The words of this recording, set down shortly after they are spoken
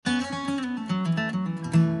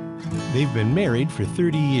They've been married for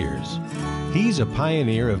 30 years. He's a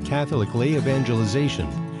pioneer of Catholic lay evangelization,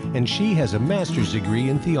 and she has a master's degree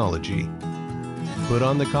in theology. Put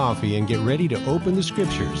on the coffee and get ready to open the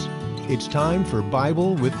scriptures. It's time for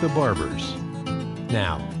Bible with the Barbers.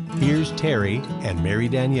 Now, here's Terry and Mary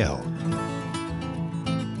Danielle.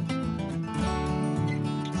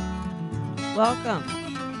 Welcome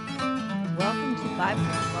to Bible with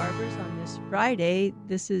the Barbers on this Friday.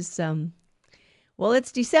 This is,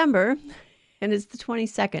 it's December, and it's the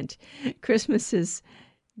 22nd. Christmas is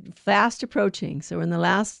fast approaching, so we're in the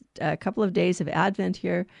last couple of days of Advent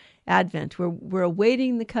here. We're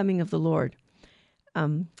awaiting the coming of the Lord.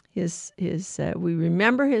 We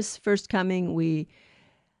remember His first coming. We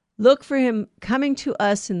look for Him coming to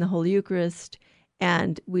us in the Holy Eucharist,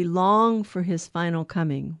 and we long for His final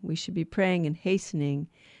coming. We should be praying and hastening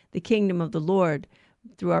the kingdom of the Lord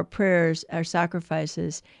through our prayers, our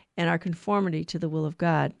sacrifices, and our conformity to the will of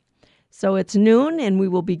God. So it's noon, and we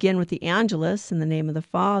will begin with the Angelus in the name of the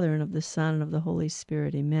Father, and of the Son, and of the Holy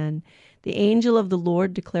Spirit. Amen. The angel of the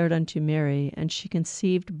Lord declared unto Mary, and she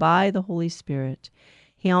conceived by the Holy Spirit.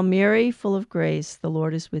 Hail Mary, full of grace, the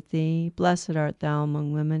Lord is with thee. Blessed art thou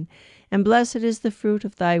among women, and blessed is the fruit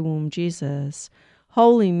of thy womb, Jesus.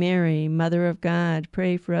 Holy Mary, Mother of God,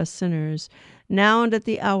 pray for us sinners, now and at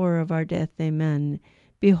the hour of our death. Amen.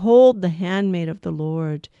 Behold the handmaid of the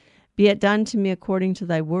Lord. Be it done to me according to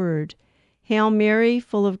thy word. Hail Mary,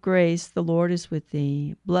 full of grace, the Lord is with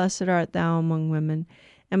thee. Blessed art thou among women,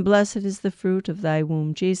 and blessed is the fruit of thy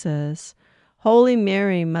womb, Jesus. Holy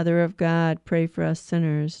Mary, Mother of God, pray for us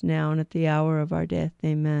sinners, now and at the hour of our death.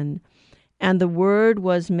 Amen. And the Word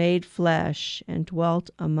was made flesh, and dwelt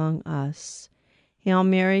among us. Hail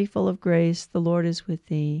Mary, full of grace, the Lord is with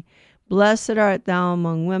thee. Blessed art thou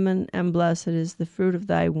among women, and blessed is the fruit of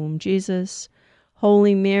thy womb, Jesus.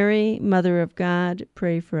 Holy Mary, Mother of God,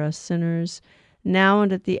 pray for us sinners, now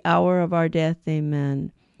and at the hour of our death.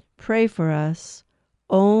 Amen. Pray for us,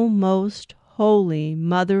 O most holy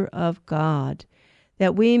Mother of God,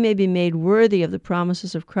 that we may be made worthy of the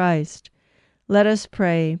promises of Christ. Let us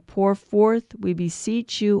pray. Pour forth, we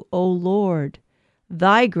beseech you, O Lord,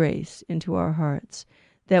 thy grace into our hearts,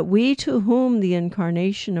 that we, to whom the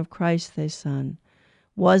incarnation of Christ thy Son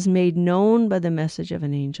was made known by the message of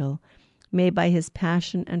an angel, may by his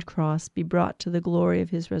passion and cross be brought to the glory of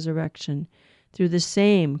his resurrection, through the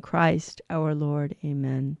same Christ our Lord.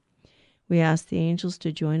 Amen. We ask the angels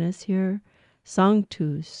to join us here.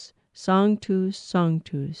 Sanctus, Sanctus,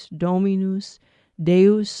 Sanctus, Dominus,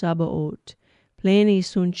 Deus Sabaoth, pleni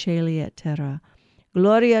sunt caeli et terra,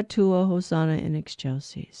 gloria tua Hosanna in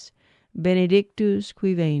excelsis. Benedictus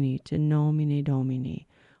qui venit in nomine Domini,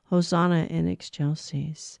 Hosanna in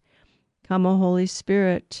excelsis. Come, O Holy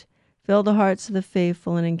Spirit, fill the hearts of the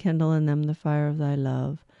faithful and enkindle in them the fire of thy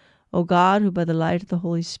love. O God, who by the light of the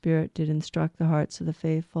Holy Spirit did instruct the hearts of the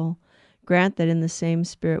faithful, grant that in the same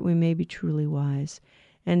Spirit we may be truly wise,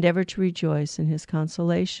 and ever to rejoice in his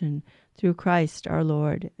consolation, through Christ our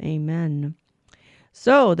Lord. Amen.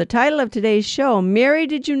 So, the title of today's show, Mary,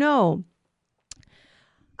 Did You Know?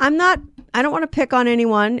 I don't want to pick on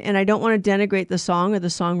anyone, and I don't want to denigrate the song or the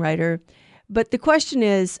songwriter, but the question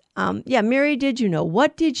is, Mary, did you know?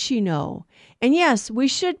 What did she know? And yes, we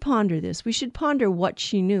should ponder this. We should ponder what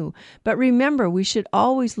she knew. But remember, we should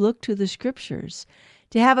always look to the scriptures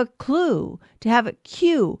to have a clue, to have a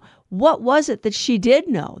cue. What was it that she did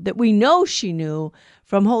know, that we know she knew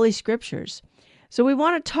from Holy Scriptures? So we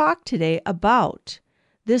want to talk today about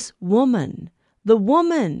this woman, the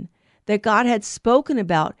woman that God had spoken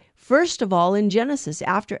about, first of all, in Genesis,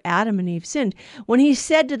 after Adam and Eve sinned, when he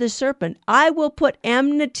said to the serpent, I will put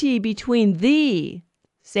enmity between thee,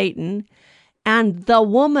 Satan, and the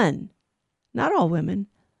woman. Not all women,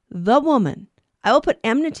 the woman. I will put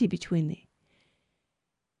enmity between thee.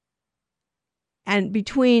 And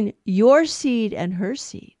between your seed and her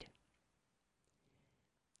seed.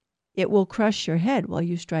 It will crush your head while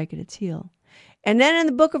you strike at its heel. And then in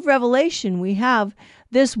the book of Revelation, we have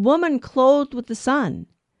this woman clothed with the sun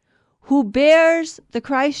who bears the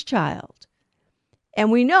Christ child.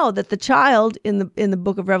 And we know that the child in the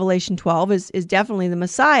book of Revelation 12 is definitely the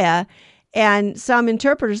Messiah. And some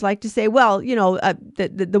interpreters like to say,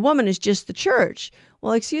 the woman is just the church.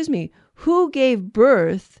 Well, excuse me, who gave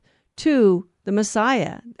birth to the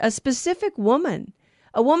Messiah? A specific woman.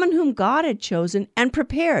 A woman whom God had chosen and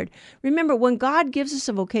prepared. Remember, when God gives us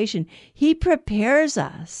a vocation, he prepares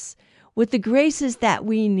us with the graces that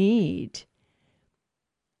we need.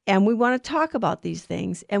 And we want to talk about these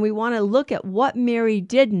things, and we want to look at what Mary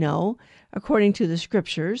did know, according to the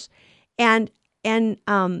scriptures. And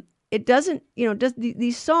it doesn't,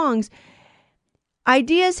 these songs,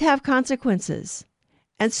 Ideas have consequences.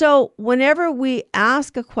 And so whenever we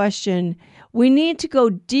ask a question, we need to go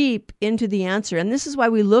deep into the answer. And this is why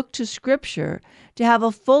we look to Scripture to have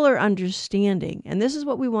a fuller understanding. And this is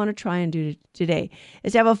what we want to try and do today,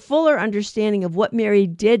 is to have a fuller understanding of what Mary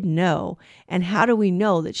did know and how do we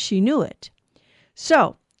know that she knew it.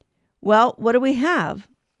 So, well, what do we have?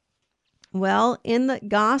 Well, in the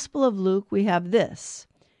Gospel of Luke, we have this.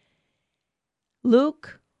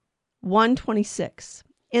 Luke 1:26.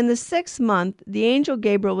 In the 6th month, the angel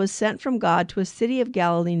Gabriel was sent from God to a city of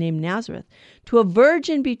Galilee named Nazareth, to a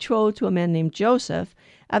virgin betrothed to a man named Joseph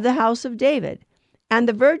of the house of David. And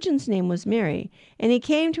the virgin's name was Mary. And he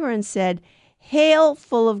came to her and said, "Hail,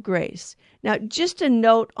 full of grace." Now, just a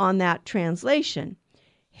note on that translation.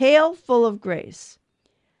 Hail, full of grace.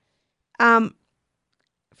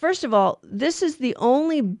 First of all, this is the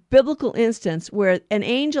only biblical instance where an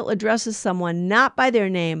angel addresses someone not by their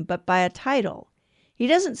name, but by a title. He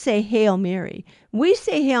doesn't say Hail Mary. We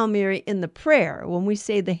say Hail Mary in the prayer. When we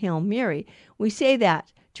say the Hail Mary, we say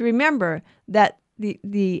that to remember that the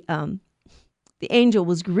angel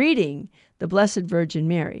was greeting the Blessed Virgin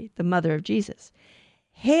Mary, the mother of Jesus.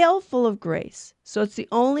 Hail, full of grace. So it's the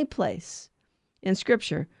only place in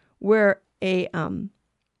Scripture where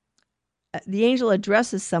the angel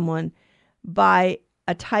addresses someone by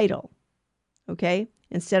a title, okay,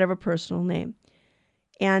 instead of a personal name.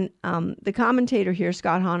 And the commentator here,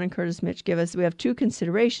 Scott Hahn and Curtis Mitch, we have two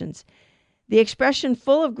considerations. The expression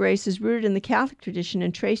full of grace is rooted in the Catholic tradition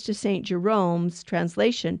and traced to St. Jerome's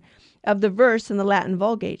translation of the verse in the Latin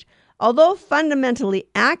Vulgate. Although fundamentally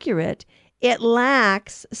accurate, it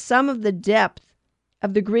lacks some of the depth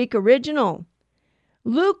of the Greek original.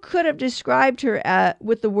 Luke could have described her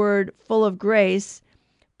with the word full of grace,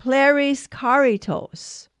 pleris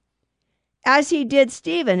charitos, as he did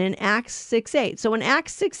Stephen in Acts 6:8. So in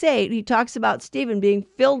Acts 6:8, he talks about Stephen being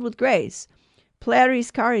filled with grace,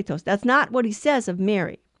 pleris charitos. That's not what he says of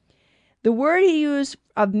Mary. The word he used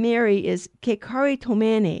of Mary is ke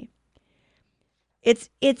charitomene. It's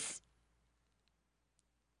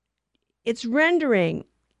rendering.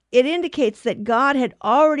 It indicates that God had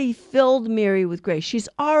already filled Mary with grace. She's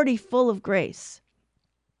already full of grace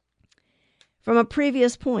from a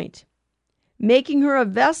previous point, making her a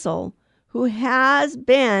vessel who has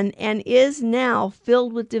been and is now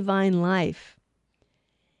filled with divine life.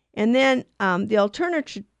 And then the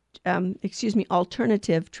alternative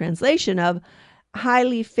translation of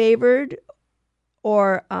highly favored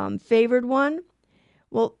or favored one.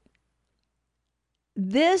 Well,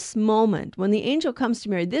 this moment, when the angel comes to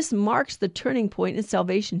Mary, this marks the turning point in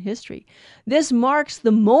salvation history. This marks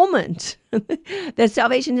the moment that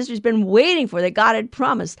salvation history has been waiting for, that God had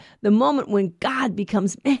promised, the moment when God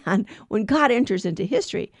becomes man, when God enters into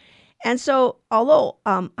history. And so, although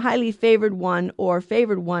highly favored one or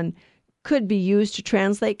favored one could be used to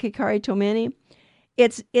translate ke charitomene,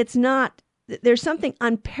 it's not, there's something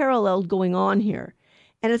unparalleled going on here,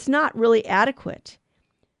 and it's not really adequate.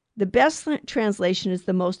 The best translation is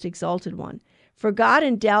the most exalted one. For God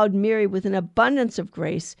endowed Mary with an abundance of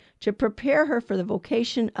grace to prepare her for the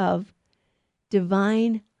vocation of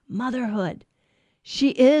divine motherhood. She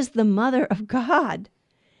is the mother of God.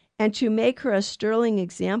 And to make her a sterling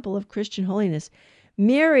example of Christian holiness,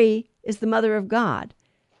 Mary is the mother of God.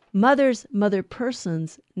 Mothers mother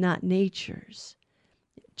persons, not natures.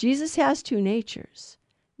 Jesus has two natures.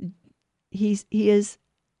 He is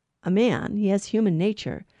a man. He has human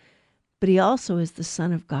nature. But he also is the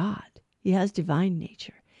Son of God. He has divine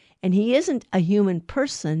nature. And he isn't a human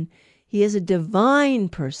person. He is a divine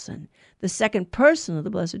person, the second person of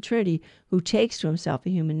the Blessed Trinity, who takes to himself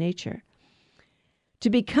a human nature.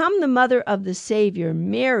 To become the mother of the Savior,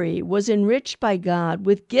 Mary was enriched by God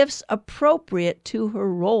with gifts appropriate to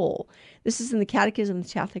her role. This is in the Catechism of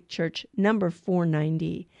the Catholic Church, number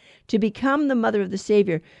 490. To become the mother of the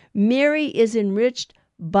Savior, Mary is enriched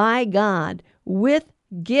by God with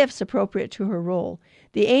gifts appropriate to her role.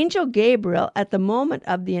 The angel Gabriel, at the moment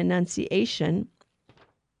of the Annunciation,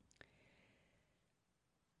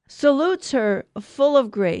 salutes her full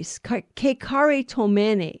of grace, ke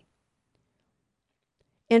charitomene.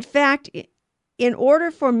 In fact, in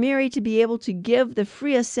order for Mary to be able to give the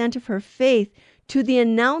free assent of her faith to the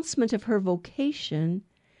announcement of her vocation,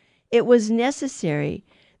 it was necessary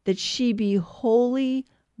that she be wholly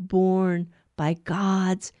born by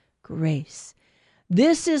God's grace.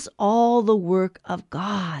 This is all the work of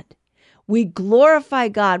God. We glorify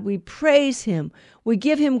God. We praise him. We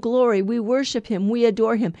give him glory. We worship him. We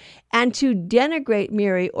adore him. And to denigrate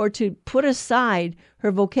Mary or to put aside her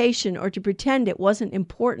vocation or to pretend it wasn't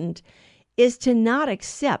important is to not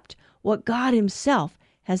accept what God himself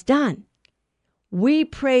has done. We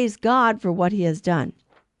praise God for what he has done.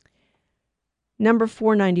 Number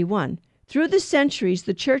 491. Through the centuries,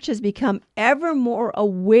 the church has become ever more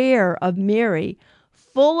aware of Mary,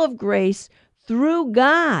 full of grace through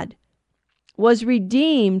God, was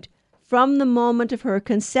redeemed from the moment of her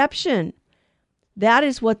conception. That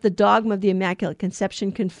is what the dogma of the Immaculate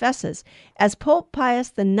Conception confesses. As Pope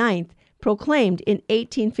Pius IX proclaimed in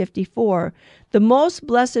 1854, the Most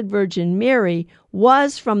Blessed Virgin Mary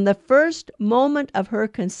was from the first moment of her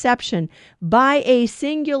conception, by a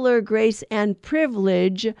singular grace and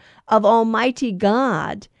privilege of Almighty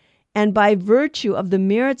God, and by virtue of the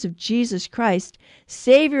merits of Jesus Christ,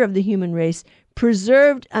 Savior of the human race,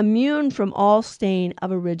 preserved immune from all stain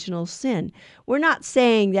of original sin. We're not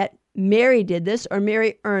saying that Mary did this, or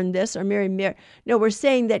Mary earned this, or Mary. No, we're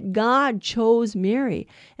saying that God chose Mary,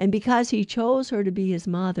 and because he chose her to be his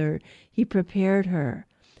mother, he prepared her.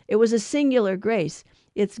 It was a singular grace.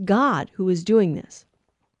 It's God who is doing this.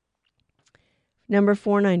 Number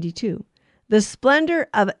 492. The splendor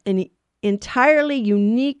of an entirely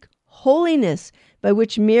unique holiness by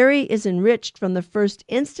which Mary is enriched from the first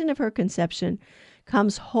instant of her conception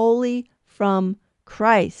comes wholly from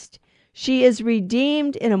Christ. She is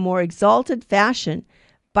redeemed in a more exalted fashion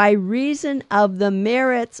by reason of the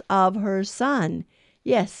merits of her Son.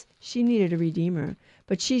 Yes, she needed a redeemer,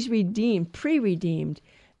 but she's redeemed, pre-redeemed,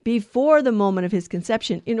 before the moment of his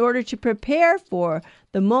conception in order to prepare for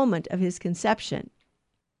the moment of his conception.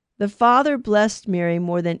 The Father blessed Mary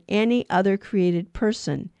more than any other created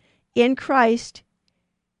person in Christ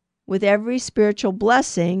with every spiritual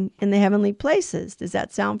blessing in the heavenly places. Does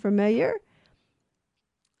that sound familiar?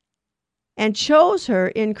 And chose her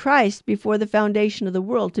in Christ before the foundation of the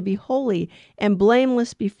world to be holy and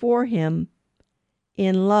blameless before him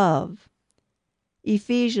in love.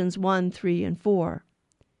 Ephesians 1, 3, and 4.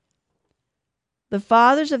 The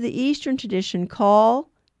fathers of the Eastern tradition call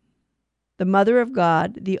the Mother of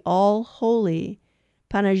God the All-Holy,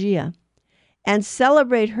 Panagia, and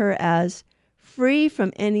celebrate her as free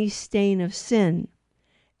from any stain of sin,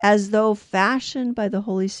 as though fashioned by the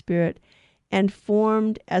Holy Spirit and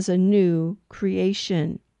formed as a new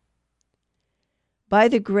creation. By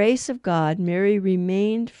the grace of God, Mary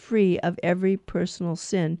remained free of every personal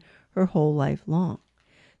sin her whole life long.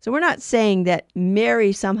 So we're not saying that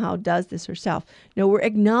Mary somehow does this herself. No, we're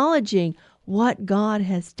acknowledging what God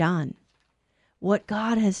has done. What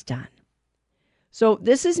God has done. So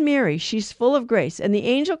this is Mary. She's full of grace. And the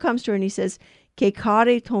angel comes to her and he says,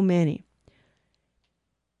 Kekare tomeni.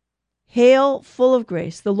 Hail, full of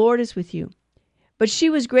grace, the Lord is with you. But she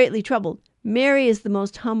was greatly troubled. Mary is the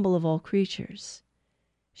most humble of all creatures.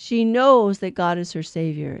 She knows that God is her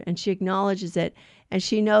Savior, and she acknowledges it, and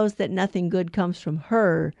she knows that nothing good comes from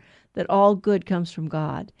her, that all good comes from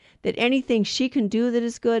God, that anything she can do that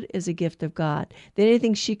is good is a gift of God, that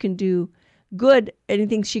anything she can do good,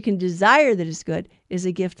 anything she can desire that is good is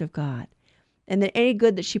a gift of God, and that any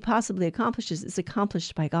good that she possibly accomplishes is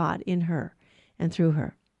accomplished by God in her and through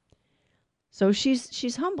her. So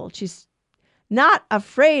she's humbled. She's not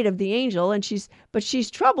afraid of the angel, but she's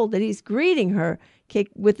troubled that he's greeting her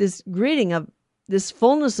with this greeting of this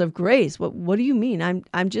fullness of grace. What do you mean?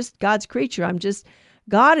 I'm just God's creature.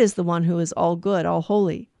 God is the one who is all good, all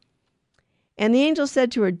holy. And the angel said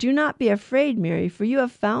to her, Do not be afraid, Mary, for you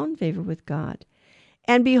have found favor with God.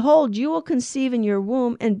 And behold, you will conceive in your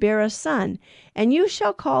womb and bear a son, and you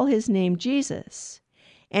shall call his name Jesus.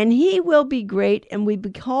 And he will be great and will be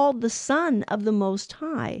called the Son of the Most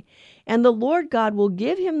High. And the Lord God will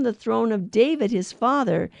give him the throne of David his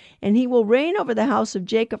father, and he will reign over the house of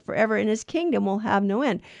Jacob forever, and his kingdom will have no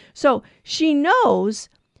end. So she knows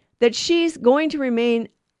that she's going to remain,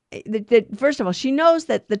 first of all, she knows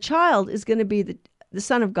that the child is going to be the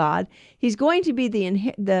Son of God. He's going to be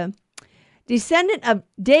the descendant of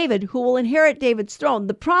David, who will inherit David's throne,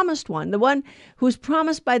 the promised one, the one who's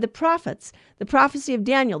promised by the prophets, the prophecy of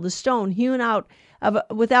Daniel, the stone hewn out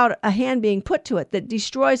without a hand being put to it, that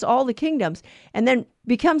destroys all the kingdoms and then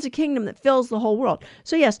becomes a kingdom that fills the whole world.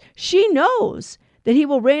 So yes, she knows that he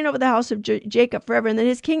will reign over the house of Jacob forever, and that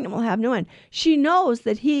his kingdom will have no end. She knows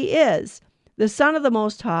that he is the Son of the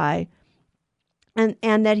Most High, and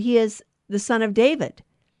that he is the son of David,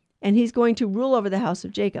 and he's going to rule over the house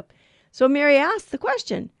of Jacob. So Mary asked the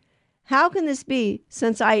question, how can this be,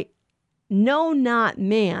 since I know not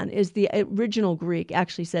man, is the original Greek,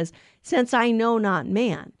 actually says, since I know not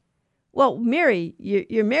man. Well, Mary,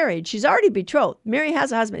 you're married. She's already betrothed. Mary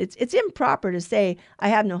has a husband. It's improper to say, I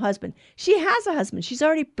have no husband. She has a husband. She's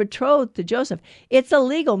already betrothed to Joseph. It's a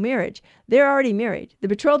legal marriage. They're already married. The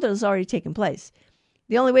betrothal has already taken place.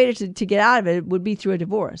 The only way to get out of it would be through a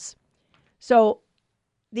divorce. So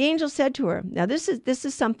the angel said to her, now this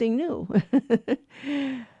is something new.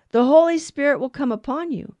 The Holy Spirit will come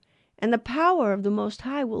upon you, and the power of the Most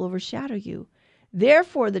High will overshadow you.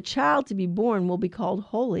 Therefore, the child to be born will be called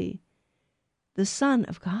Holy, the Son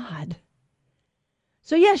of God.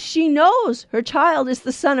 So yes, she knows her child is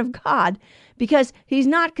the Son of God because he's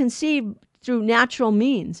not conceived through natural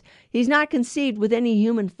means. He's not conceived with any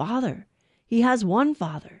human father. He has one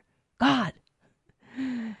Father, God.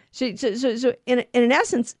 So in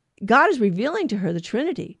essence, God is revealing to her the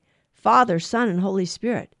Trinity, Father, Son, and Holy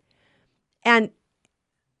Spirit. And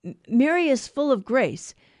Mary is full of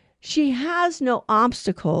grace. She has no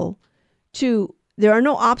obstacle there are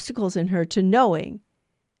no obstacles in her to knowing.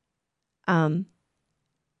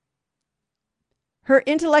 Her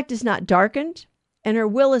intellect is not darkened, and her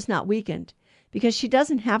will is not weakened, because she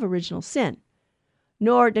doesn't have original sin,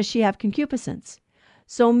 nor does she have concupiscence.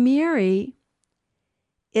 So Mary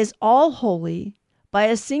is all holy by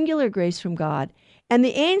a singular grace from God, and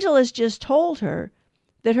the angel has just told her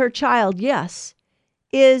that her child, yes,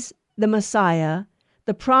 is the Messiah,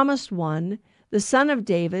 the promised one, the Son of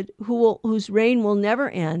David, whose reign will never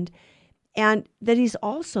end, and that he's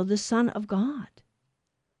also the Son of God.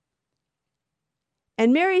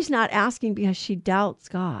 And Mary's not asking because she doubts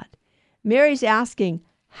God. Mary's asking,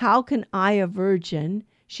 how can I, a virgin?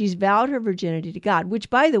 She's vowed her virginity to God, which,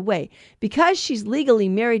 by the way, because she's legally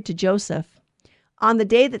married to Joseph, on the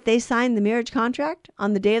day that they signed the marriage contract,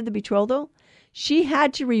 on the day of the betrothal, she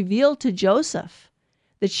had to reveal to Joseph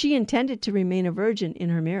that she intended to remain a virgin in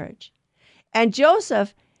her marriage. And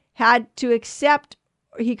Joseph had to accept,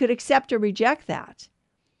 he could accept or reject that.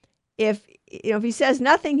 If he says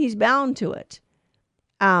nothing, he's bound to it.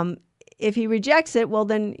 If he rejects it, well,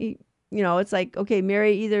 then, it's like, okay,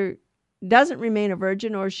 Mary either doesn't remain a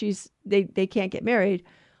virgin or they can't get married,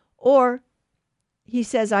 or he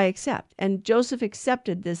says, I accept. And Joseph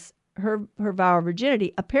accepted her vow of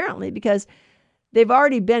virginity, apparently because they've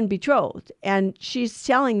already been betrothed. And she's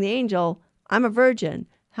telling the angel, I'm a virgin.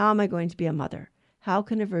 How am I going to be a mother? How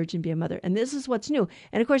can a virgin be a mother? And this is what's new.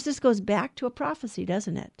 And of course, this goes back to a prophecy,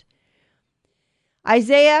 doesn't it?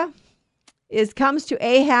 Isaiah comes to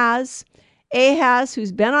Ahaz,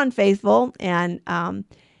 who's been unfaithful, and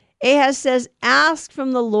Ahaz says, ask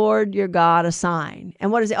from the Lord your God a sign.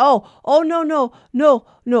 And what is it? Oh,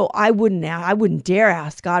 no, I wouldn't dare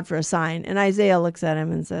ask God for a sign. And Isaiah looks at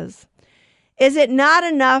him and says, is it not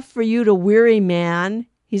enough for you to weary man?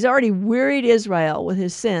 He's already wearied Israel with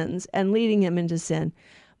his sins and leading him into sin.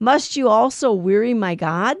 Must you also weary my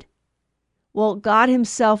God? Well, God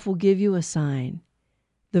himself will give you a sign.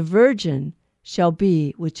 The virgin shall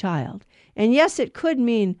be with child. And yes, it could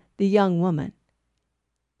mean the young woman.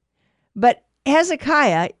 But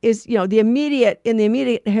Hezekiah is, in the immediate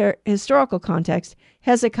historical context,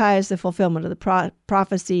 Hezekiah is the fulfillment of the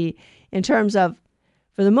prophecy in terms of,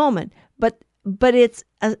 for the moment. But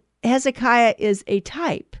Hezekiah is a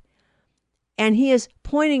type, and he is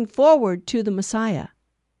pointing forward to the Messiah.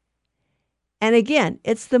 And again,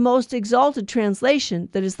 it's the most exalted translation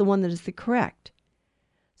that is the one that is the correct.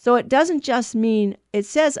 So it doesn't just mean, it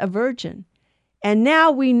says a virgin. And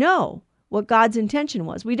now we know what God's intention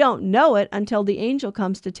was. We don't know it until the angel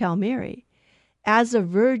comes to tell Mary, as a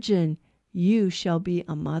virgin, you shall be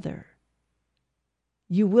a mother.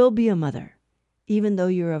 You will be a mother, even though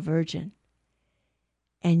you're a virgin.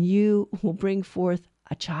 And you will bring forth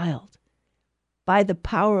a child by the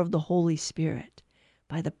power of the Holy Spirit,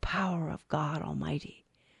 by the power of God Almighty.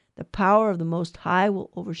 The power of the Most High will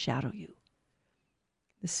overshadow you.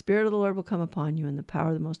 The Spirit of the Lord will come upon you, and the power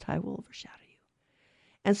of the Most High will overshadow you.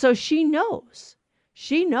 And so she knows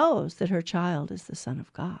that her child is the Son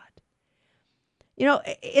of God.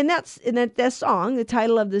 In that song, the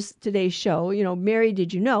title of this today's show, Mary,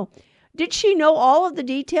 did you know? Did she know all of the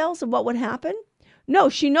details of what would happen? No,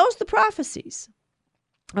 she knows the prophecies.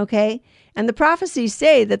 Okay? And the prophecies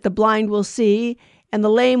say that the blind will see, and the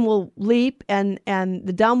lame will leap, and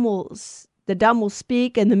the dumb will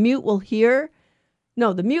speak, and the mute will hear.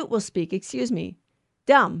 No, the mute will speak, excuse me.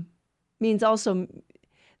 Dumb means also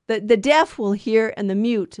the deaf will hear, and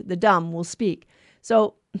the dumb will speak.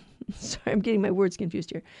 So, sorry, I'm getting my words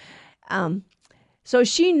confused here. So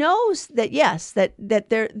she knows that, yes, that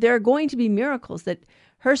there are going to be miracles, that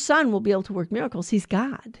her son will be able to work miracles. He's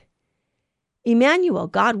God. Emmanuel,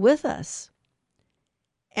 God with us.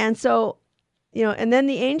 And so, and then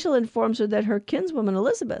the angel informs her that her kinswoman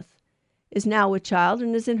Elizabeth is now with child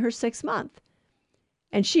and is in her 6th month.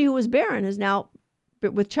 And she who was barren is now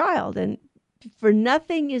with child. And for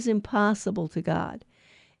nothing is impossible to God.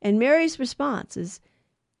 And Mary's response is,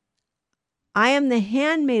 I am the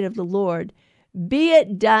handmaid of the Lord. Be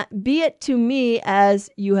it to me as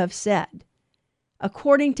you have said,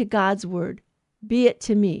 according to God's word. Be it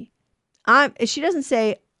to me. She doesn't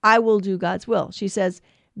say, I will do God's will. She says,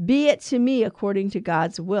 be it to me according to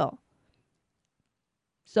God's will.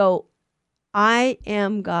 So I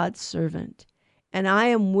am God's servant, and I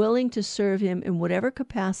am willing to serve him in whatever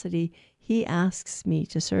capacity he asks me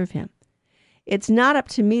to serve him. It's not up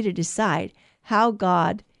to me to decide how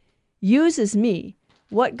God uses me,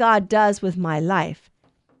 what God does with my life.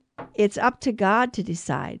 It's up to God to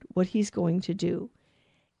decide what he's going to do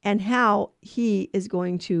and how he is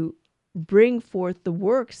going to bring forth the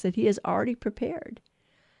works that he has already prepared.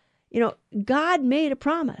 God made a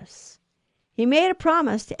promise. He made a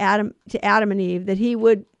promise to Adam and Eve that he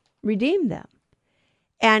would redeem them.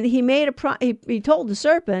 And he he told the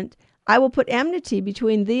serpent, I will put enmity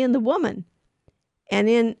between thee and the woman. And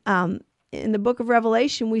in the book of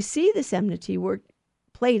Revelation, we see this enmity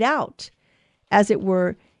played out, as it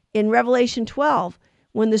were, in Revelation 12,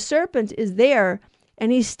 when the serpent is there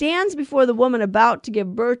and he stands before the woman about to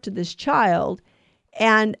give birth to this child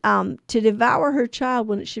and to devour her child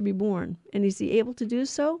when it should be born. And is he able to do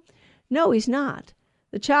so? No, he's not.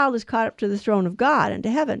 The child is caught up to the throne of God and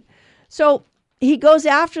to heaven. So he goes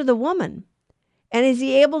after the woman. And is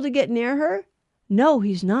he able to get near her? No,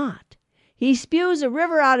 he's not. He spews a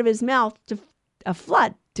river out of his mouth, a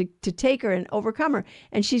flood, to take her and overcome her.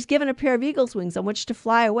 And she's given a pair of eagle's wings on which to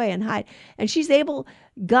fly away and hide. And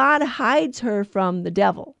God hides her from the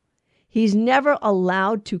devil. He's never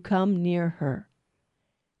allowed to come near her.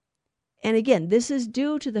 And again, this is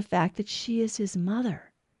due to the fact that she is his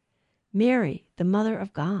mother, Mary, the mother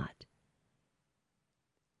of God.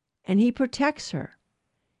 And he protects her.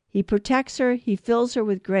 He protects her. He fills her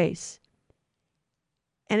with grace.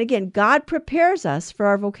 And again, God prepares us for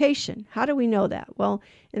our vocation. How do we know that? Well,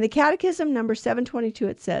 in the Catechism number 722,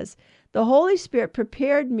 it says, the Holy Spirit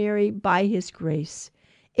prepared Mary by his grace.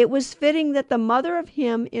 It was fitting that the mother of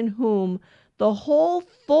him in whom the whole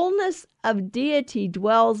fullness of deity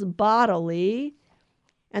dwells bodily,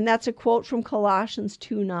 and that's a quote from Colossians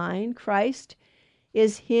 2:9, Christ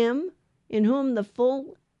is him in whom the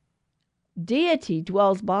full deity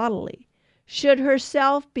dwells bodily, should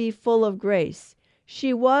herself be full of grace.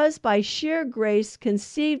 She was by sheer grace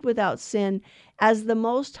conceived without sin as the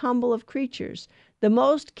most humble of creatures, the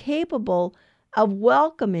most capable of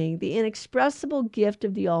welcoming the inexpressible gift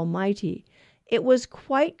of the Almighty. It was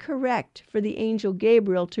quite correct for the angel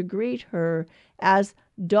Gabriel to greet her as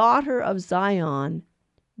daughter of Zion.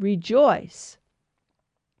 Rejoice.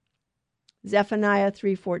 Zephaniah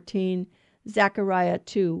 3:14, Zechariah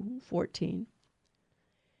 2:14.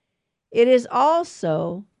 It is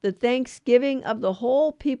also the thanksgiving of the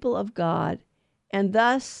whole people of God, and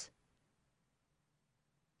thus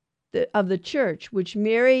of the church, which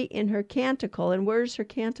Mary in her canticle, and where's her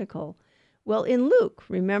canticle? Well, in Luke,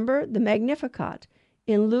 remember the Magnificat,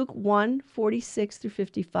 in Luke 1:46 through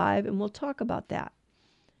 55, and we'll talk about that.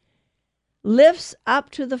 Lifts up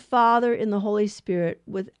to the Father in the Holy Spirit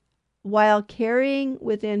while carrying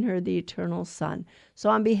within her the eternal Son. So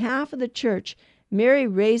on behalf of the church, Mary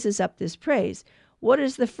raises up this praise. What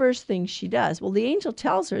is the first thing she does? Well, the angel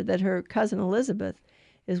tells her that her cousin Elizabeth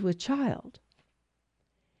is with child.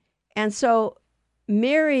 And so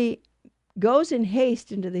Mary goes in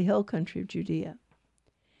haste into the hill country of Judea.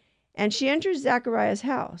 And she enters Zechariah's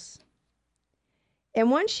house.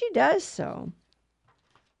 And when she does so,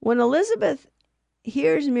 when Elizabeth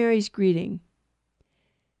hears Mary's greeting,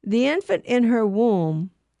 the infant in her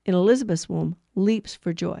womb, in Elizabeth's womb, leaps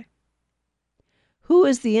for joy. Who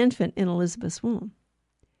is the infant in Elizabeth's womb?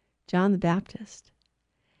 John the Baptist.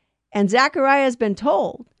 And Zechariah has been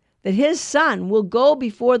told that his son will go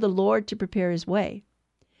before the Lord to prepare his way.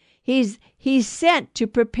 He's sent to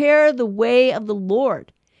prepare the way of the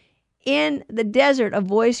Lord. In the desert, a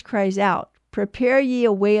voice cries out, prepare ye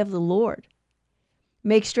a way of the Lord.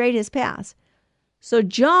 Make straight his paths. So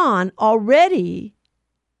John, already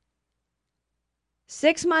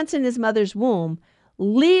 6 months in his mother's womb,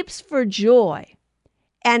 leaps for joy.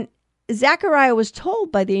 And Zechariah was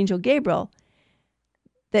told by the angel Gabriel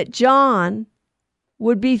that John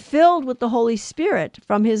would be filled with the Holy Spirit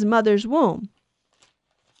from his mother's womb.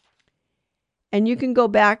 And you can go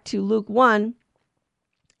back to Luke 1,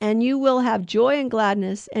 and you will have joy and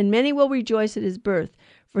gladness, and many will rejoice at his birth,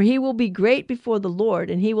 for he will be great before the Lord,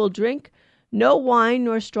 and he will drink no wine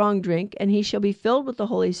nor strong drink, and he shall be filled with the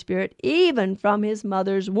Holy Spirit, even from his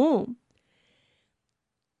mother's womb.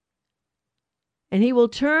 And he will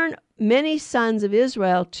turn many sons of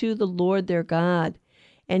Israel to the Lord their God,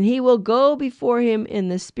 and he will go before him in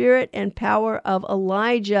the spirit and power of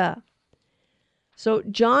Elijah. So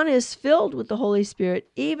John is filled with the Holy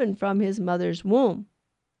Spirit even from his mother's womb.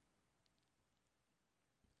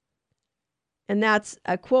 And that's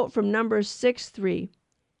a quote from Numbers 6:3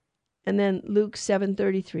 and then Luke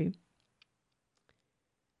 7:33.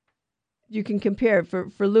 You can compare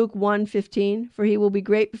for Luke 1:15, for he will be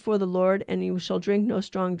great before the Lord, and he shall drink no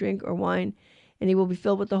strong drink or wine, and he will be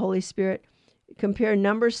filled with the Holy Spirit. Compare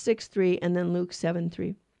Numbers 6:3 and then Luke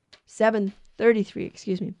 7:33,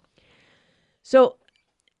 excuse me. So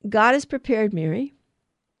God has prepared Mary.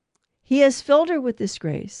 He has filled her with this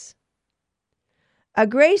grace. A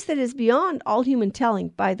grace that is beyond all human telling,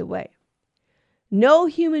 by the way. No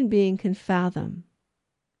human being can fathom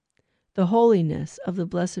the holiness of the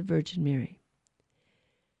Blessed Virgin Mary.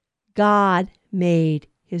 God made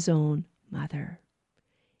his own mother,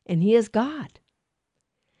 and he is God.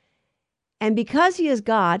 And because he is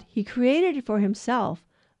God, he created for himself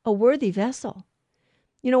a worthy vessel.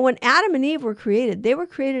 You know, when Adam and Eve were created, they were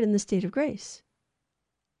created in the state of grace.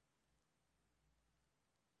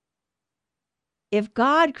 If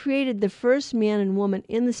God created the first man and woman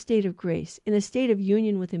in the state of grace, in a state of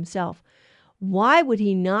union with himself, why would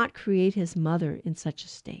he not create his mother in such a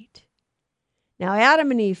state? Now,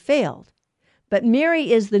 Adam and Eve failed, but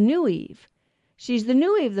Mary is the new Eve. She's the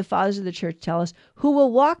new Eve, the fathers of the church tell us, who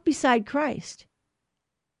will walk beside Christ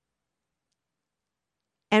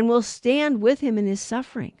and will stand with him in his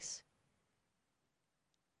sufferings.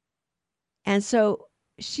 And so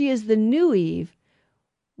she is the new Eve.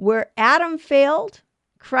 Where Adam failed,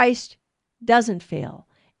 Christ doesn't fail.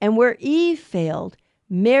 And where Eve failed,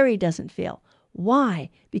 Mary doesn't fail. Why?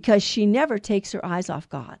 Because she never takes her eyes off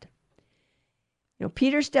God. You know,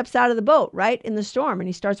 Peter steps out of the boat, right, in the storm, and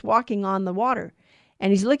he starts walking on the water.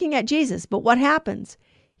 And he's looking at Jesus. But what happens?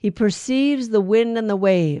 He perceives the wind and the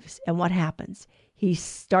waves. And what happens? He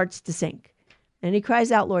starts to sink. And he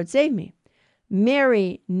cries out, Lord, save me.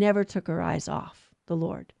 Mary never took her eyes off the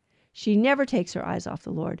Lord. She never takes her eyes off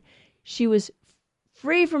the Lord. She was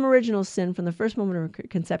free from original sin from the first moment of her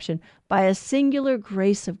conception by a singular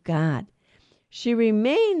grace of God. She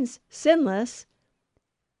remains sinless,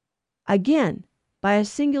 again, by a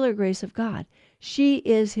singular grace of God. She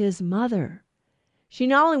is his mother. She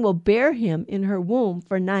not only will bear him in her womb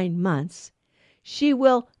for 9 months, she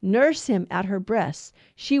will nurse him at her breasts.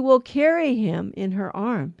 She will carry him in her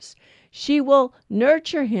arms. She will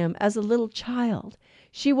nurture him as a little child.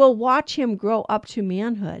 She will watch him grow up to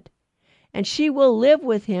manhood, and she will live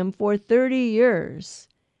with him for 30 years,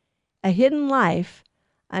 a hidden life,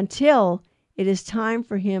 until it is time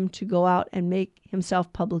for him to go out and make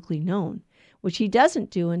himself publicly known, which he doesn't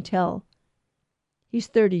do until he's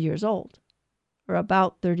 30 years old, or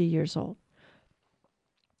about 30 years old.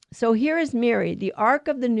 So here is Mary, the Ark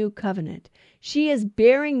of the New Covenant. She is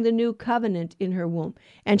bearing the new covenant in her womb,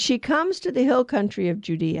 and she comes to the hill country of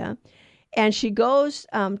Judea. And she goes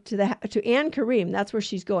to An Karim. That's where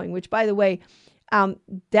she's going, which, by the way,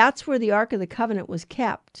 that's where the Ark of the Covenant was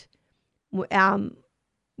kept. When,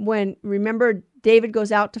 remember, David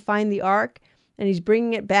goes out to find the Ark, and he's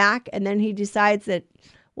bringing it back, and then he decides that,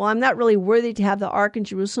 well, I'm not really worthy to have the Ark in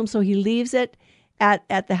Jerusalem, so he leaves it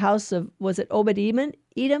at the house of, was it Obed-Edom,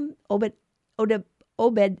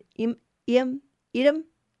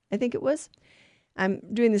 I think it was. I'm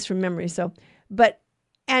doing this from memory, so, but,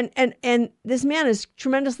 And this man is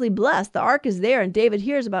tremendously blessed. The ark is there, and David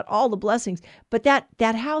hears about all the blessings. But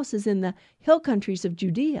that house is in the hill countries of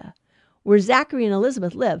Judea, where Zachary and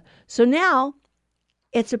Elizabeth live. So now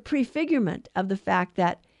it's a prefigurement of the fact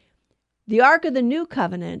that the Ark of the New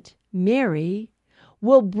Covenant, Mary,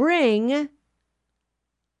 will bring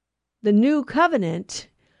the new covenant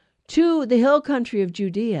to the hill country of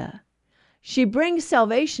Judea. She brings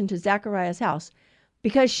salvation to Zachariah's house,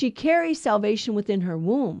 because she carries salvation within her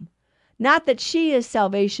womb. Not that she is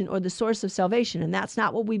salvation or the source of salvation, and that's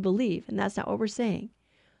not what we believe, and that's not what we're saying.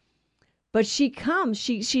 But she comes,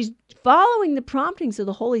 she's following the promptings of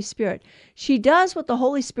the Holy Spirit. She does what the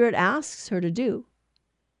Holy Spirit asks her to do.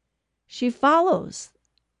 She follows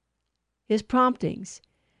his promptings.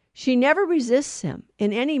 She never resists him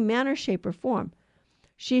in any manner, shape, or form.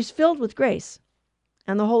 She's filled with grace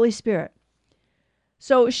and the Holy Spirit.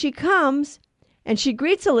 So she comes, and she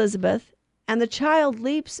greets Elizabeth, and the child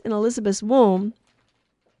leaps in Elizabeth's womb.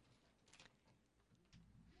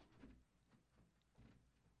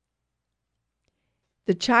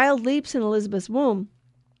 The child leaps in Elizabeth's womb.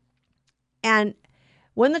 And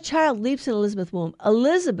when the child leaps in Elizabeth's womb,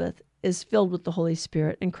 Elizabeth is filled with the Holy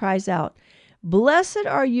Spirit and cries out, "Blessed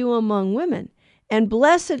are you among women, and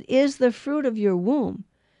blessed is the fruit of your womb."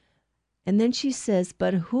 And then she says,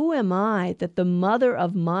 "But who am I that the mother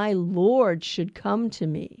of my Lord should come to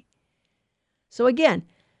me?" So again,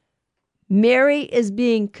 Mary is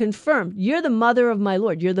being confirmed. You're the mother of my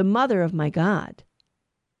Lord. You're the mother of my God.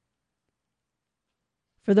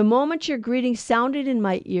 For the moment your greeting sounded in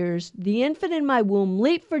my ears, the infant in my womb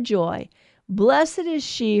leaped for joy. Blessed is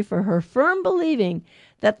she for her firm believing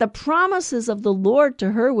that the promises of the Lord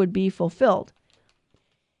to her would be fulfilled.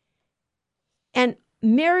 And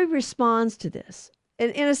Mary responds to this.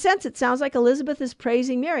 In a sense, it sounds like Elizabeth is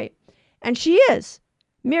praising Mary. And she is.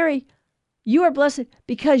 Mary, you are blessed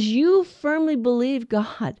because you firmly believe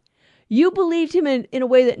God. You believed him in a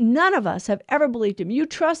way that none of us have ever believed him. You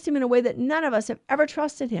trust him in a way that none of us have ever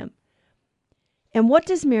trusted him. And what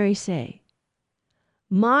does Mary say?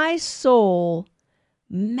 My soul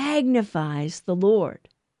magnifies the Lord.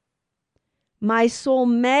 My soul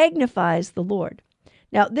magnifies the Lord.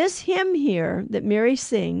 Now, this hymn here that Mary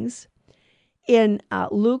sings in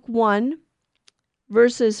Luke 1,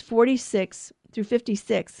 verses 46 through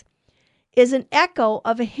 56, is an echo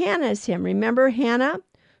of Hannah's hymn. Remember Hannah,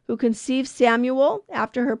 who conceived Samuel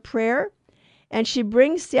after her prayer, and she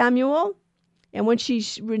brings Samuel, and when she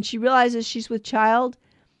realizes she's with child,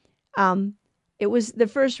 it was the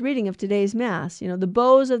first reading of today's Mass. The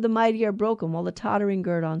bows of the mighty are broken while the tottering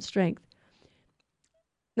gird on strength.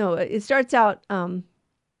 No, it starts out, I'm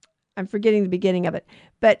forgetting the beginning of it,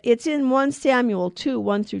 but it's in 1 Samuel 2,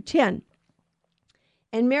 1 through 10.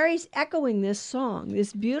 And Mary's echoing this song,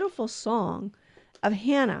 this beautiful song of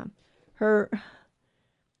Hannah, her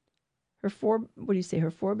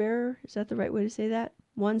forebearer? Is that the right way to say that?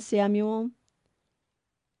 1 Samuel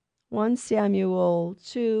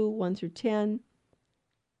 2, 1 through 10.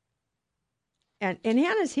 And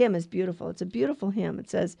Hannah's hymn is beautiful. It's a beautiful hymn. It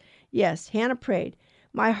says, yes, Hannah prayed,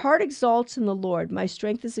 my heart exalts in the Lord. My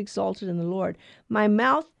strength is exalted in the Lord. My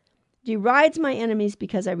mouth derides my enemies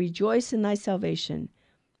because I rejoice in thy salvation.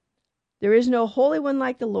 There is no holy one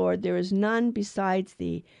like the Lord. There is none besides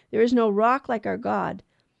thee. There is no rock like our God.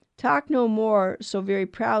 Talk no more so very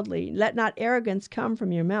proudly. Let not arrogance come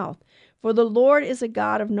from your mouth. For the Lord is a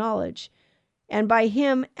God of knowledge, and by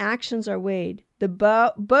him actions are weighed. The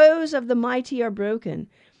bows of the mighty are broken,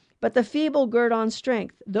 but the feeble gird on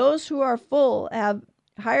strength. Those who are full have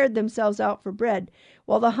hired themselves out for bread,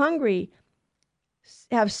 while the hungry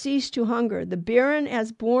have ceased to hunger. The barren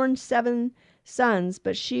has borne 7 sons,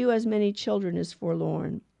 but she who has many children is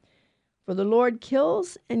forlorn. For the Lord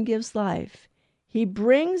kills and gives life. He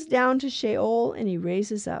brings down to Sheol and he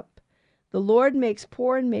raises up. The Lord makes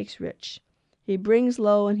poor and makes rich. He brings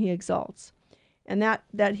low and he exalts. And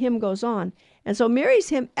that hymn goes on. And so Mary's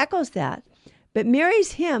hymn echoes that. But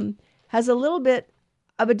Mary's hymn has a little bit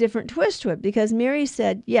of a different twist to it, because Mary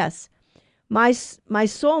said, yes, my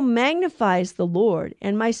soul magnifies the Lord,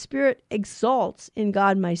 and my spirit exalts in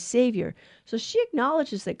God my Savior. So she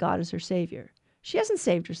acknowledges that God is her Savior. She hasn't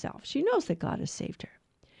saved herself. She knows that God has saved her.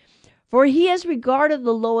 For he has regarded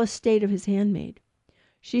the low estate of his handmaid.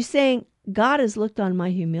 She's saying, God has looked on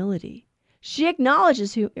my humility. She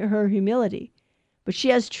acknowledges her humility, but she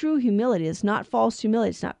has true humility. It's not false humility.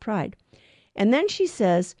 It's not pride. And then she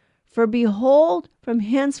says, for behold, from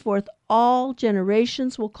henceforth all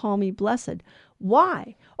generations will call me blessed.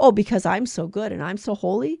 Why? Oh, because I'm so good and I'm so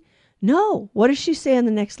holy? No. What does she say in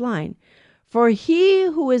the next line? For he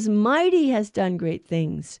who is mighty has done great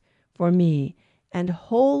things for me, and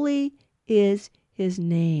holy is his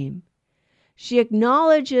name. She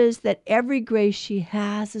acknowledges that every grace she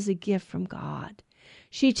has is a gift from God.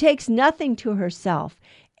 She takes nothing to herself.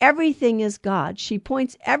 Everything is God. She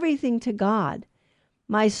points everything to God.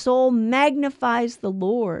 My soul magnifies the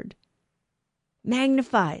Lord.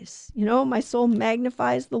 Magnifies. My soul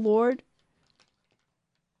magnifies the Lord.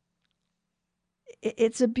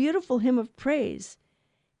 It's a beautiful hymn of praise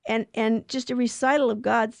and just a recital of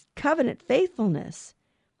God's covenant faithfulness.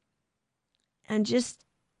 And just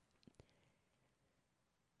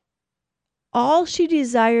all she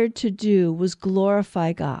desired to do was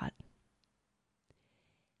glorify God.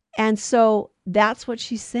 And so that's what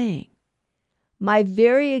she's saying. My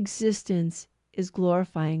very existence is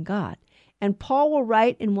glorifying God. And Paul will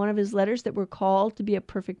write in one of his letters that we're called to be a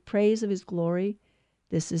perfect praise of his glory.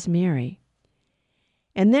 This is Mary.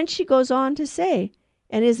 And then she goes on to say,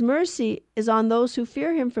 and his mercy is on those who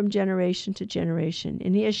fear him from generation to generation.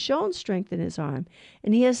 And he has shown strength in his arm,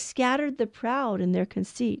 and he has scattered the proud in their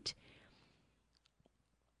conceit.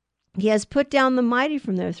 He has put down the mighty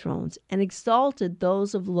from their thrones and exalted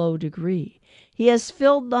those of low degree. He has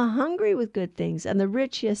filled the hungry with good things, and the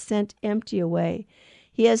rich he has sent empty away.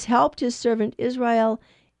 He has helped his servant Israel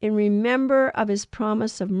in remember of his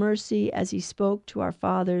promise of mercy as he spoke to our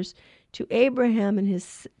fathers, to Abraham and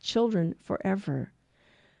his children forever.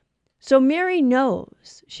 So Mary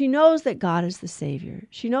knows. She knows that God is the Savior.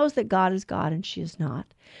 She knows that God is God and she is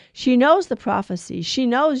not. She knows the prophecy. She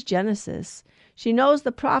knows Genesis. She knows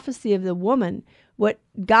the prophecy of the woman, what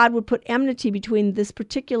God would put enmity between this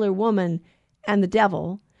particular woman and the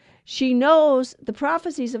devil. She knows the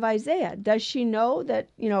prophecies of Isaiah. Does she know that,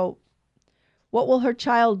 what will her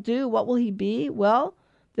child do? What will he be? Well,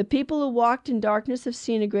 the people who walked in darkness have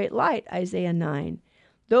seen a great light, Isaiah 9.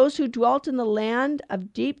 Those who dwelt in the land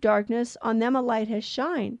of deep darkness, on them a light has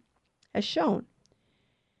shone.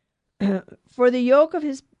 For the yoke of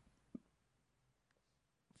his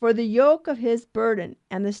burden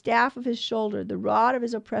and the staff of his shoulder, the rod of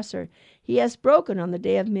his oppressor, he has broken on the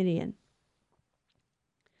day of Midian.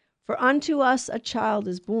 For unto us a child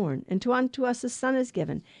is born, and unto us a son is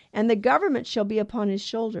given, and the government shall be upon his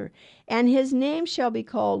shoulder, and his name shall be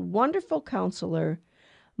called Wonderful Counselor,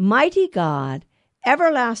 Mighty God,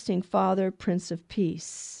 Everlasting Father, Prince of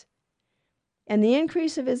Peace. And the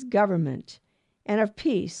increase of his government and of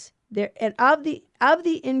peace, and of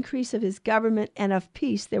the increase of his government and of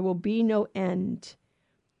peace there will be no end,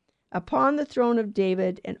 upon the throne of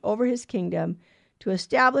David and over his kingdom, to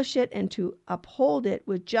establish it and to uphold it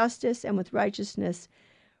with justice and with righteousness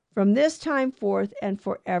from this time forth and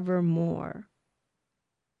forevermore.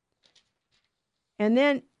 And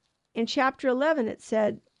then in chapter 11 it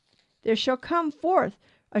said, there shall come forth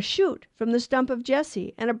a shoot from the stump of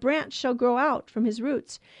Jesse, and a branch shall grow out from his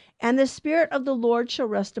roots. And the Spirit of the Lord shall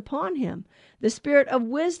rest upon him, the Spirit of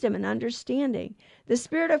wisdom and understanding, the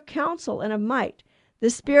Spirit of counsel and of might, the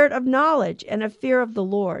Spirit of knowledge and of fear of the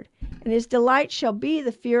Lord. And his delight shall be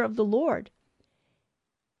the fear of the Lord.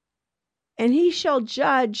 And he shall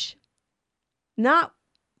judge not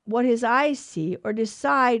what his eyes see, or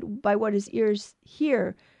decide by what his ears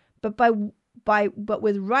hear, but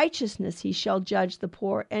with righteousness he shall judge the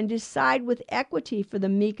poor, and decide with equity for the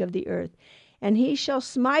meek of the earth. And he shall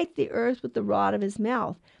smite the earth with the rod of his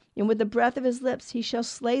mouth, and with the breath of his lips he shall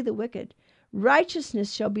slay the wicked.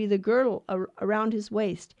 Righteousness shall be the girdle around his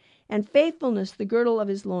waist, and faithfulness the girdle of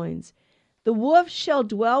his loins. The wolf shall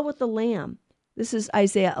dwell with the lamb. This is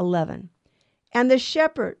Isaiah 11. And the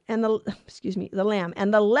shepherd and the lamb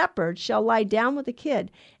and the leopard shall lie down with the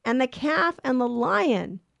kid, and the calf and the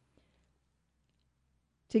lion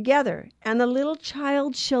together, and the little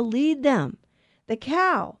child shall lead them. The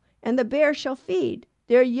cow and the bear shall feed,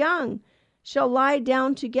 their young shall lie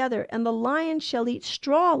down together, and the lion shall eat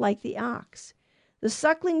straw like the ox. The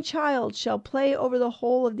suckling child shall play over the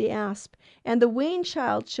hole of the asp, and the weaned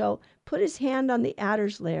child shall put his hand on the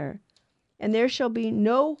adder's lair. And there shall be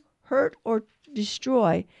no hurt or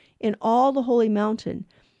destroy in all the holy mountain,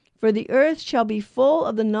 for the earth shall be full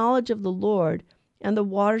of the knowledge of the Lord, and the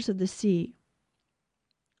waters of the sea.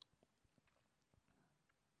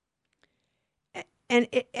 And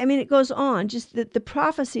it goes on, just the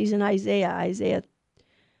prophecies in Isaiah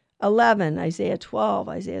 11, Isaiah 12,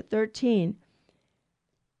 Isaiah 13,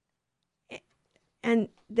 and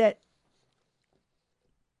that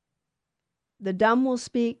the dumb will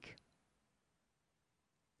speak,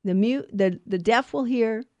 the deaf will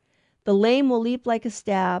hear, the lame will leap like a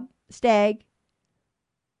stag,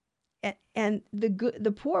 and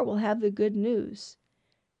the poor will have the good news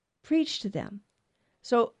preached to them.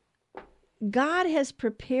 So God has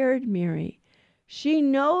prepared Mary. She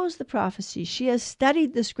knows the prophecy. She has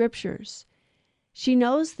studied the scriptures. She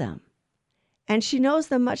knows them. And she knows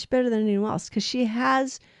them much better than anyone else because she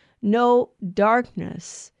has no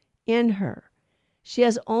darkness in her. She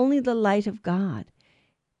has only the light of God.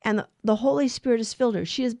 And the Holy Spirit has filled her.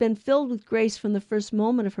 She has been filled with grace from the first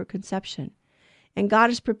moment of her conception. And God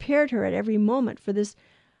has prepared her at every moment for this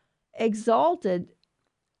exalted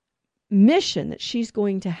mission that she's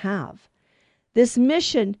going to have. This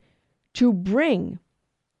mission to bring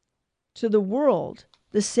to the world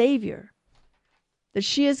the Savior, that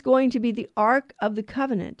she is going to be the Ark of the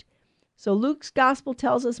Covenant. So Luke's Gospel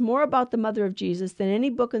tells us more about the mother of Jesus than any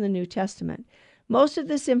book in the New Testament. Most of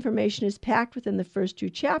this information is packed within the first 2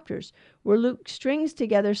 chapters, where Luke strings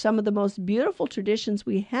together some of the most beautiful traditions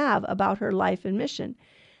we have about her life and mission.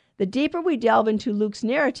 The deeper we delve into Luke's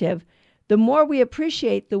narrative, the more we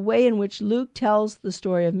appreciate the way in which Luke tells the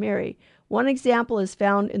story of Mary. One example is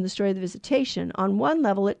found in the story of the Visitation. On one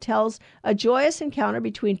level, it tells a joyous encounter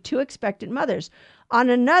between 2 expectant mothers. On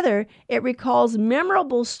another, it recalls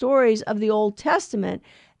memorable stories of the Old Testament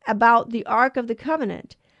about the Ark of the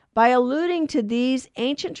Covenant. By alluding to these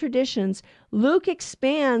ancient traditions, Luke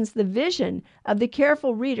expands the vision of the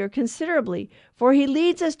careful reader considerably, for he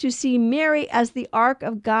leads us to see Mary as the Ark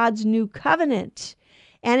of God's new covenant,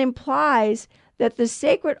 and implies that the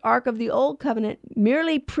sacred ark of the Old Covenant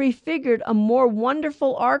merely prefigured a more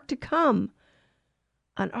wonderful ark to come,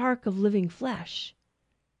 an ark of living flesh,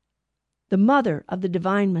 the mother of the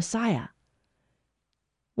divine Messiah.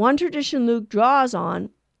 One tradition Luke draws on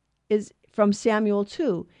is from Samuel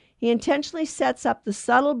 2. He intentionally sets up the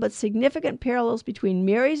subtle but significant parallels between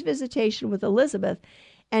Mary's visitation with Elizabeth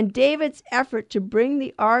and David's effort to bring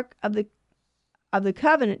the Ark of the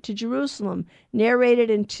Covenant to Jerusalem, narrated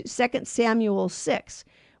in 2 Samuel 6.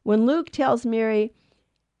 When Luke tells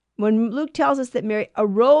us that Mary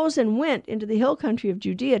arose and went into the hill country of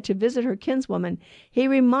Judea to visit her kinswoman, he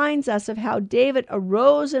reminds us of how David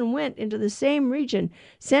arose and went into the same region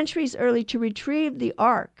centuries early to retrieve the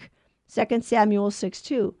ark, 2 Samuel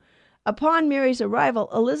 6:2. Upon Mary's arrival,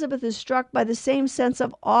 Elizabeth is struck by the same sense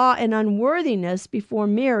of awe and unworthiness before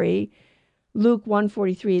Mary, Luke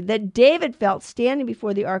 1:43, that David felt standing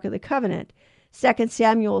before the Ark of the Covenant, 2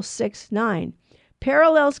 Samuel 6:9.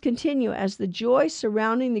 Parallels continue as the joy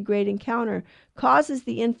surrounding the great encounter causes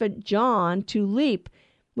the infant John to leap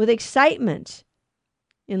with excitement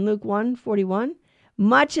in Luke 1:41,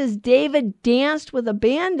 much as David danced with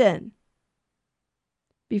abandon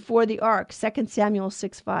before the ark, 2 Samuel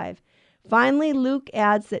 6:5. Finally, Luke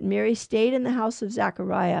adds that Mary stayed in the house of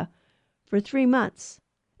Zechariah for 3 months.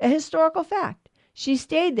 A historical fact. She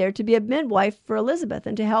stayed there to be a midwife for Elizabeth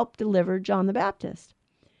and to help deliver John the Baptist.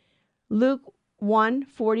 Luke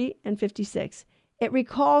 1:40 and 56. It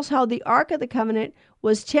recalls how the Ark of the Covenant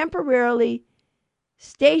was temporarily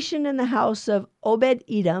stationed in the house of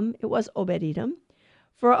Obed-Edom. It was Obed-Edom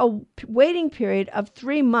for a waiting period of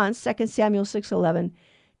 3 months, 2 Samuel 6:11.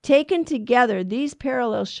 Taken together, these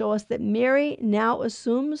parallels show us that Mary now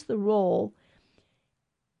assumes the role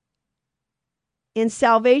in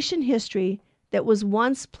salvation history that was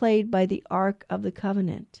once played by the Ark of the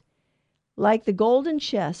Covenant. Like the golden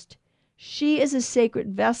chest, she is a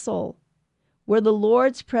sacred vessel where the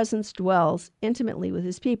Lord's presence dwells intimately with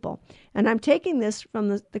his people. And I'm taking this from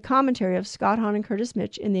the commentary of Scott Hahn and Curtis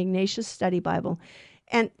Mitch in the Ignatius Study Bible.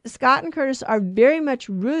 And Scott and Curtis are very much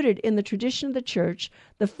rooted in the tradition of the church,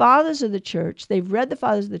 the fathers of the church. They've read the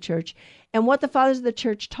fathers of the church and what the fathers of the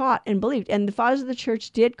church taught and believed. And the fathers of the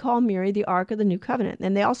church did call Mary the Ark of the New Covenant.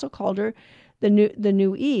 And they also called her the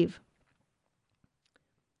new Eve.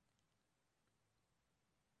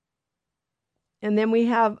 And then we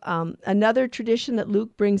have another tradition that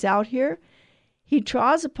Luke brings out here. He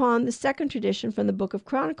draws upon the second tradition from the book of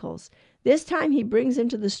Chronicles. This time he brings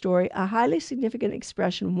into the story a highly significant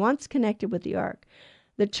expression once connected with the ark.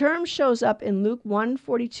 The term shows up in Luke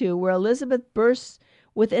 1:42, where Elizabeth bursts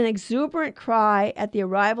with an exuberant cry at the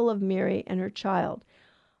arrival of Mary and her child.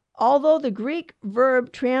 Although the Greek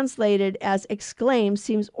verb translated as exclaim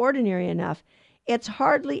seems ordinary enough, it's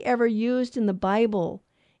hardly ever used in the Bible.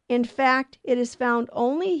 In fact, it is found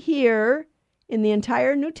only here in the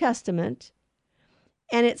entire New Testament,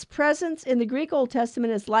 and its presence in the Greek Old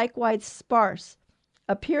Testament is likewise sparse,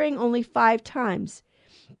 appearing only 5 times.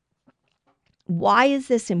 Why is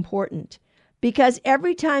this important? Because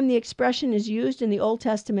every time the expression is used in the Old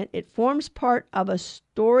Testament, it forms part of a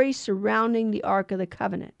story surrounding the Ark of the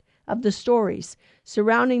Covenant, of the stories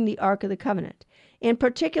surrounding the Ark of the Covenant. In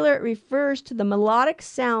particular, it refers to the melodic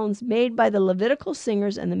sounds made by the Levitical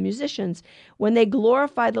singers and the musicians when they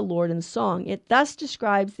glorify the Lord in song. It thus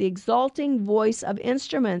describes the exalting voice of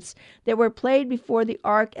instruments that were played before the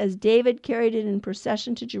ark as David carried it in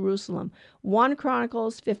procession to Jerusalem. 1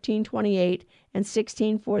 Chronicles 15:28 and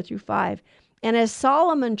 16:4-5. And as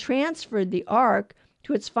Solomon transferred the ark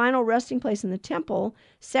to its final resting place in the temple,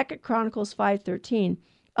 2 Chronicles 5:13.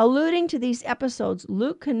 Alluding to these episodes,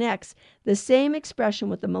 Luke connects the same expression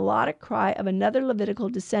with the melodic cry of another Levitical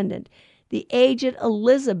descendant, the aged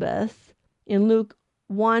Elizabeth, in Luke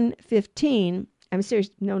 1:15. I'm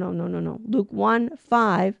serious. No. Luke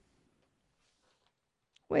 1:5.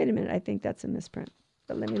 Wait a minute. I think that's a misprint.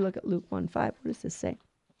 But let me look at Luke 1:5. What does this say?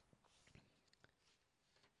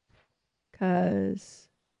 Because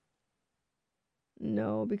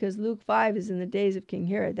Luke 5 is in the days of King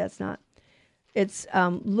Herod. That's not. It's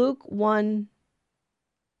Luke 1.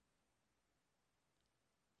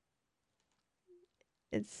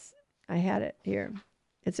 I had it here.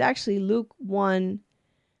 It's actually Luke 1.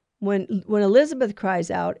 When Elizabeth cries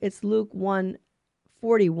out, it's Luke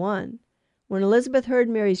 1:41. When Elizabeth heard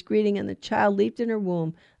Mary's greeting and the child leaped in her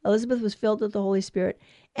womb, Elizabeth was filled with the Holy Spirit,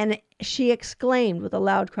 and she exclaimed with a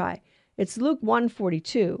loud cry. It's Luke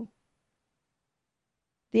 1:42.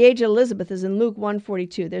 The age of Elizabeth is in Luke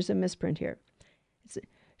 1:42. There's a misprint here.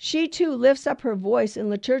 She too lifts up her voice in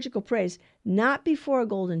liturgical praise, not before a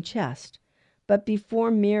golden chest, but before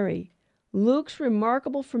Mary. Luke's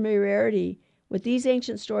remarkable familiarity with these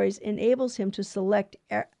ancient stories enables him to select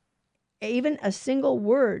even a single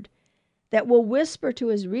word that will whisper to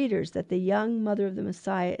his readers that the young mother of the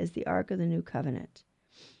Messiah is the Ark of the New Covenant.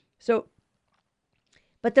 So,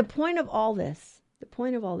 but the point of all this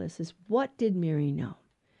is, what did Mary know?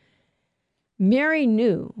 Mary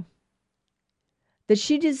knew that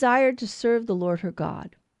she desired to serve the Lord her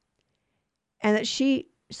God, and that she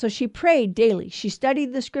prayed daily. She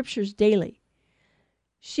studied the scriptures daily.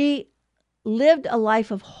 She lived a life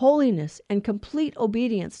of holiness and complete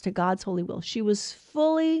obedience to God's holy will. She was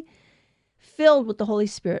fully filled with the Holy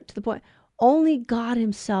Spirit, to the point only God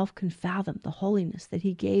himself can fathom the holiness that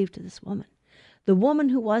he gave to this woman, the woman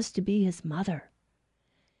who was to be his mother.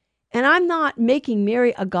 And I'm not making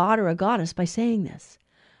Mary a god or a goddess by saying this.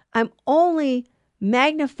 I'm only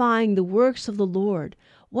magnifying the works of the Lord,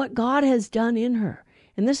 what God has done in her.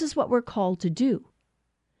 And this is what we're called to do.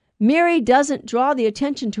 Mary doesn't draw the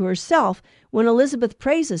attention to herself when Elizabeth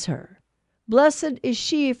praises her. Blessed is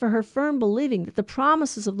she for her firm believing that the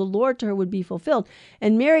promises of the Lord to her would be fulfilled.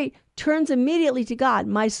 And Mary turns immediately to God.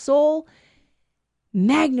 My soul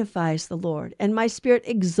magnifies the Lord, and my spirit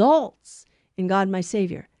exalts in God my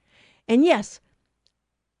Savior. And yes,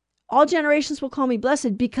 all generations will call me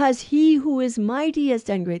blessed, because he who is mighty has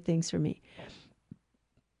done great things for me.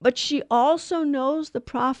 But she also knows the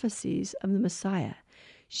prophecies of the Messiah.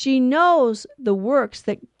 She knows the works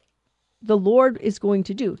that the Lord is going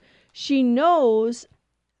to do. She knows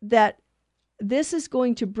that this is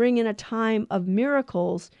going to bring in a time of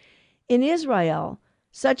miracles in Israel,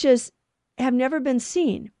 such as have never been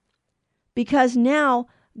seen, because now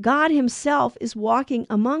God himself is walking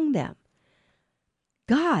among them.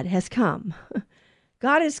 God has come.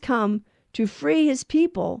 God has come to free his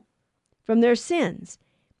people from their sins.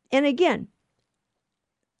 And again,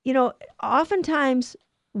 oftentimes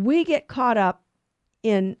we get caught up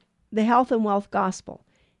in the health and wealth gospel.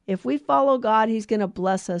 If we follow God, he's going to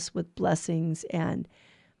bless us with blessings. And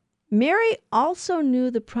Mary also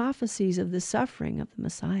knew the prophecies of the suffering of the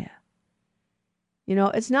Messiah.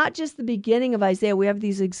 It's not just the beginning of Isaiah. We have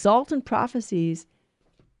these exultant prophecies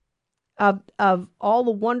of all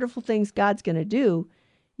the wonderful things God's going to do.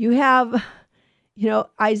 You have,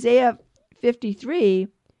 Isaiah 53,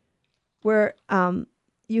 where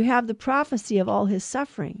you have the prophecy of all his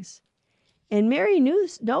sufferings. And Mary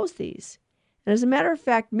knows these. And as a matter of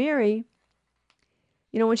fact, Mary,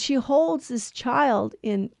 when she holds this child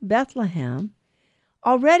in Bethlehem,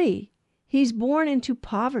 already he's born into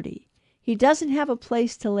poverty. He doesn't have a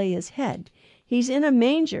place to lay his head. He's in a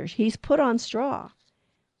manger. He's put on straw.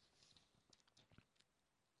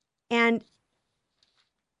 And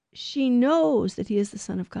she knows that he is the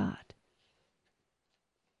Son of God.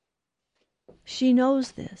 She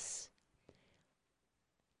knows this.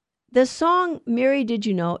 The song, Mary, Did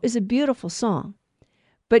You Know, is a beautiful song.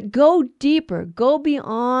 But go deeper, go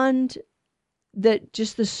beyond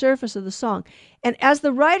just the surface of the song. And as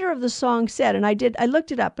the writer of the song said, and I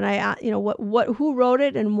looked it up, and I who wrote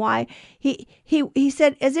it and why. He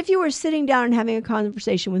said, as if you were sitting down and having a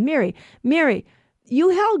conversation with Mary. Mary,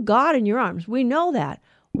 you held God in your arms. We know that.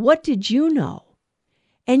 What did you know?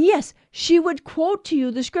 And yes, she would quote to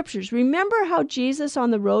you the scriptures. Remember how Jesus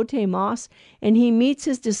on the road to Emmaus, and he meets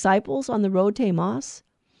his disciples on the road to Emmaus,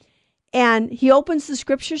 and he opens the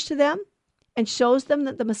scriptures to them and shows them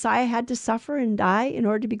that the Messiah had to suffer and die in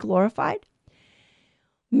order to be glorified?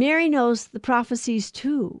 Mary knows the prophecies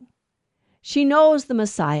too. She knows the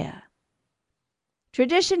Messiah.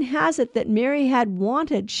 Tradition has it that Mary had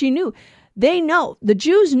wanted, the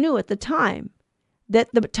Jews knew at the time that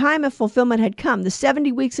the time of fulfillment had come. The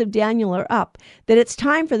 70 weeks of Daniel are up, that it's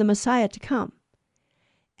time for the Messiah to come.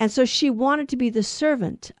 And so she wanted to be the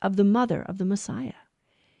servant of the mother of the Messiah.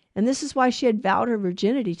 And this is why she had vowed her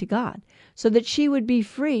virginity to God, so that she would be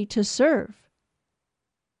free to serve.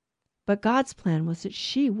 But God's plan was that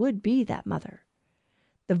she would be that mother,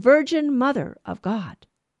 the virgin mother of God.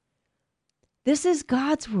 This is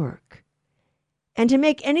God's work. And to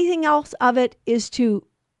make anything else of it is to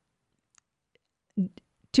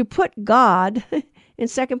put God in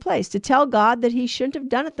second place, to tell God that he shouldn't have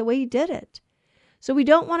done it the way he did it. So we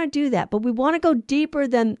don't want to do that, but we want to go deeper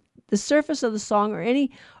than the surface of the song or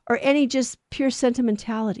any just pure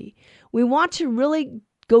sentimentality. We want to really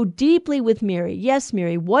go deeply with Mary. Yes,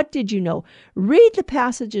 Mary, what did you know? Read the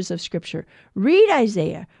passages of Scripture. Read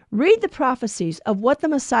Isaiah. Read the prophecies of what the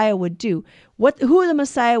Messiah would do, who the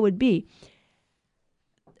Messiah would be,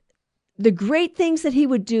 the great things that he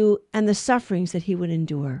would do, and the sufferings that he would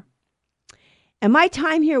endure. And my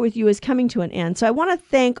time here with you is coming to an end. So I want to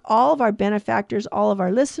thank all of our benefactors, all of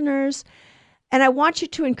our listeners, And I want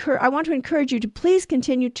to encourage you to please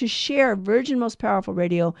continue to share Virgin Most Powerful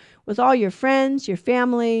Radio with all your friends, your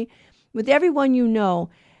family, with everyone you know.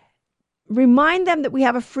 Remind them that we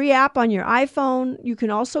have a free app on your iPhone. You can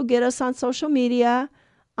also get us on social media,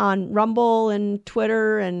 on Rumble and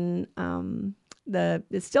Twitter, and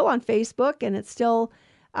it's still on Facebook, and it's still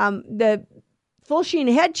the Full Sheen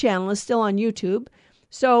Ahead channel is still on YouTube.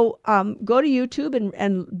 So go to YouTube,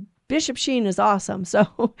 and Bishop Sheen is awesome.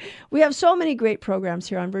 So we have so many great programs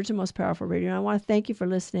here on Virgin Most Powerful Radio. And I want to thank you for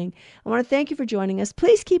listening. I want to thank you for joining us.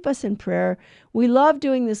 Please keep us in prayer. We love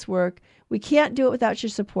doing this work. We can't do it without your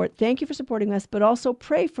support. Thank you for supporting us, but also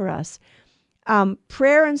pray for us.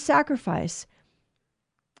 Prayer and sacrifice.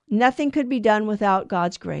 Nothing could be done without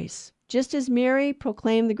God's grace. Just as Mary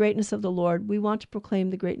proclaimed the greatness of the Lord, we want to proclaim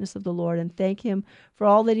the greatness of the Lord and thank him for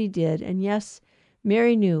all that he did. And yes,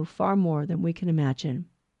 Mary knew far more than we can imagine.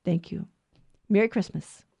 Thank you. Merry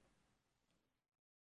Christmas.